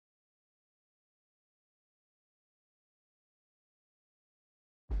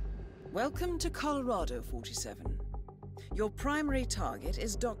Welcome to Colorado, 47. Your primary target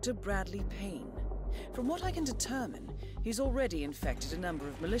is Dr. Bradley Payne. From what I can determine, he's already infected a number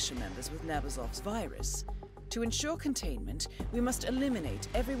of militia members with Nabazov's virus. To ensure containment, we must eliminate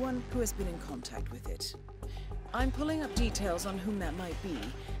everyone who has been in contact with it. I'm pulling up details on whom that might be,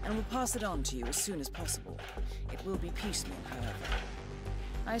 and will pass it on to you as soon as possible. It will be piecemeal, however.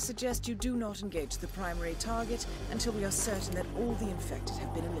 I suggest you do not engage the primary target until we are certain that all the infected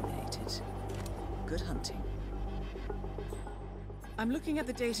have been eliminated. Good hunting. I'm looking at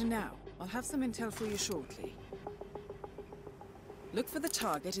the data now. I'll have some intel for you shortly. Look for the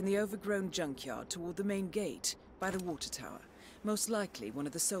target in the overgrown junkyard toward the main gate, by the water tower. Most likely one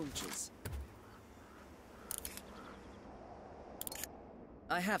of the soldiers.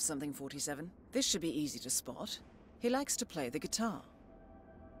 I have something, 47. This should be easy to spot. He likes to play the guitar.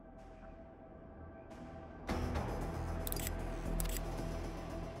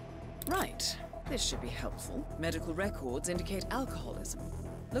 Right. This should be helpful. Medical records indicate alcoholism.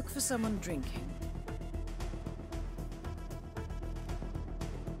 Look for someone drinking.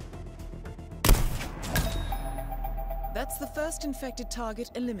 That's the first infected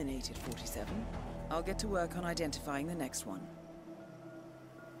target eliminated, 47. I'll get to work on identifying the next one.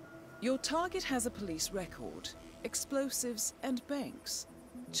 Your target has a police record, explosives and banks.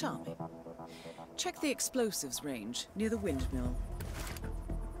 Charming. Check the explosives range near the windmill.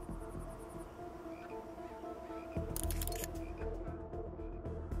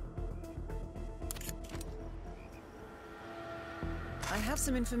 I have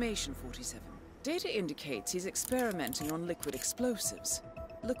some information, 47. Data indicates he's experimenting on liquid explosives.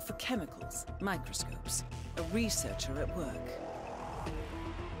 Look for chemicals, microscopes. A researcher at work.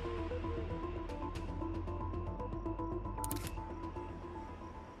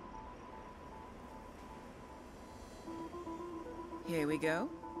 Here we go.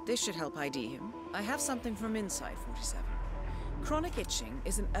 This should help ID him. I have something from inside, 47. Chronic itching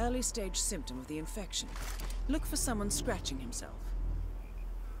is an early-stage symptom of the infection. Look for someone scratching himself.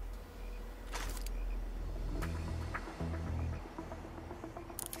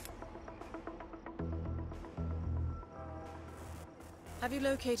 Have you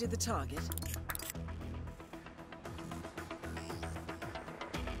located the target?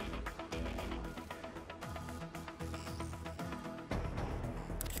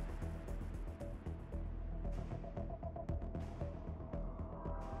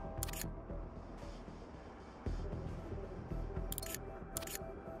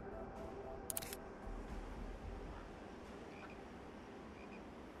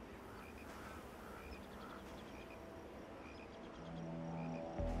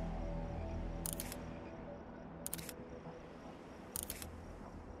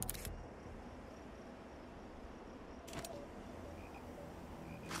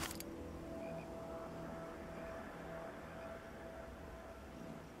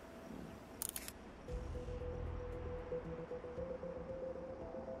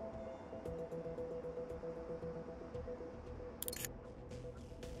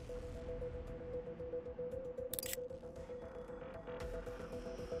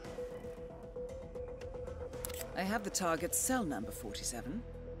 I have the target's cell number, 47.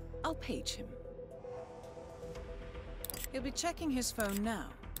 I'll page him. He'll be checking his phone now.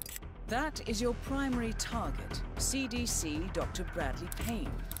 That is your primary target, CDC Dr. Bradley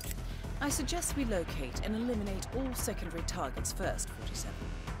Payne. I suggest we locate and eliminate all secondary targets first, 47.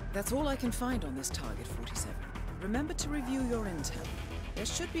 That's all I can find on this target, 47. Remember to review your intel. There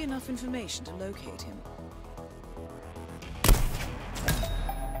should be enough information to locate him.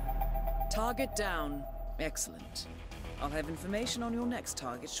 Target down. Excellent. I'll have information on your next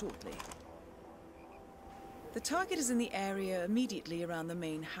target shortly. The target is in the area immediately around the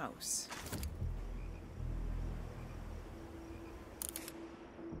main house.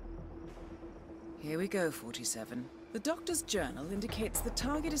 Here we go, 47. The doctor's journal indicates the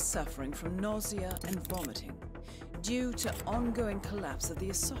target is suffering from nausea and vomiting due to ongoing collapse of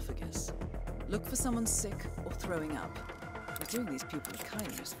the esophagus. Look for someone sick or throwing up. We're doing these people a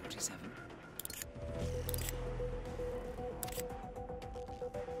kindness, 47.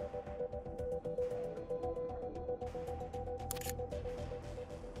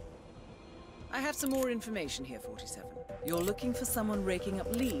 I have some more information here, 47. You're looking for someone raking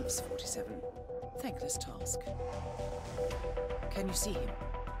up leaves, 47. Thankless task. Can you see him?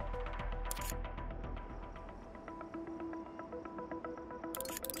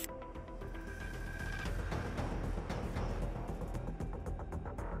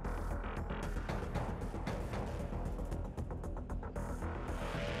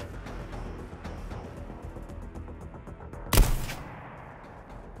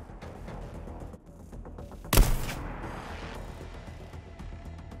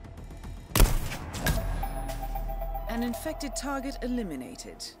 An infected target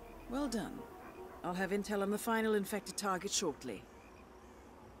eliminated. Well done. I'll have intel on the final infected target shortly.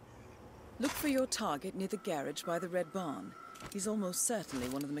 Look for your target near the garage by the Red Barn. He's almost certainly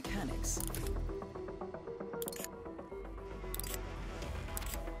one of the mechanics.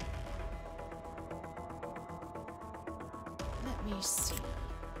 Let me see.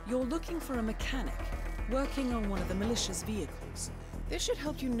 You're looking for a mechanic, working on one of the militia's vehicles. This should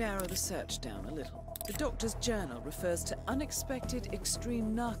help you narrow the search down a little. The doctor's journal refers to unexpected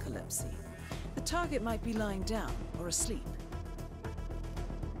extreme narcolepsy. The target might be lying down or asleep.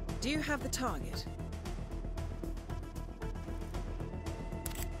 Do you have the target?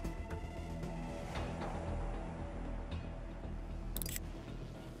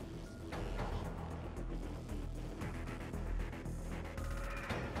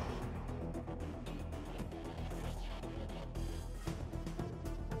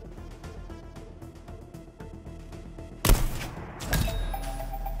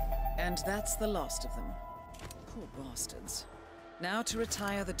 And that's the last of them. Poor bastards. Now to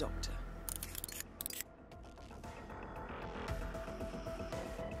retire the doctor.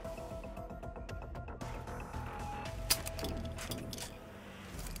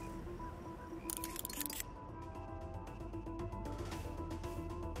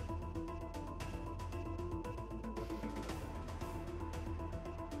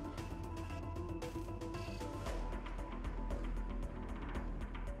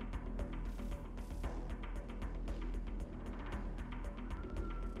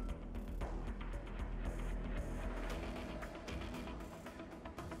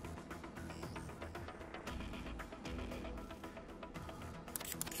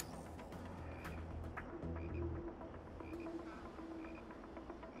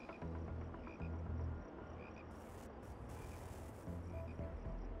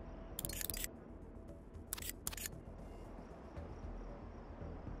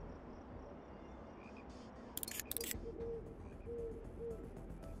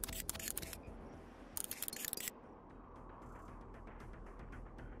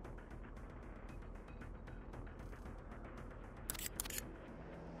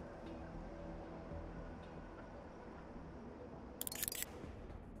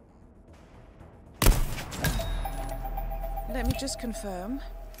 Let me just confirm.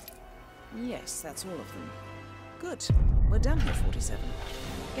 Yes, that's all of them. Good. We're done here, 47.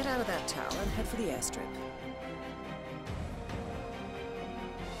 Get out of that tower and head for the airstrip.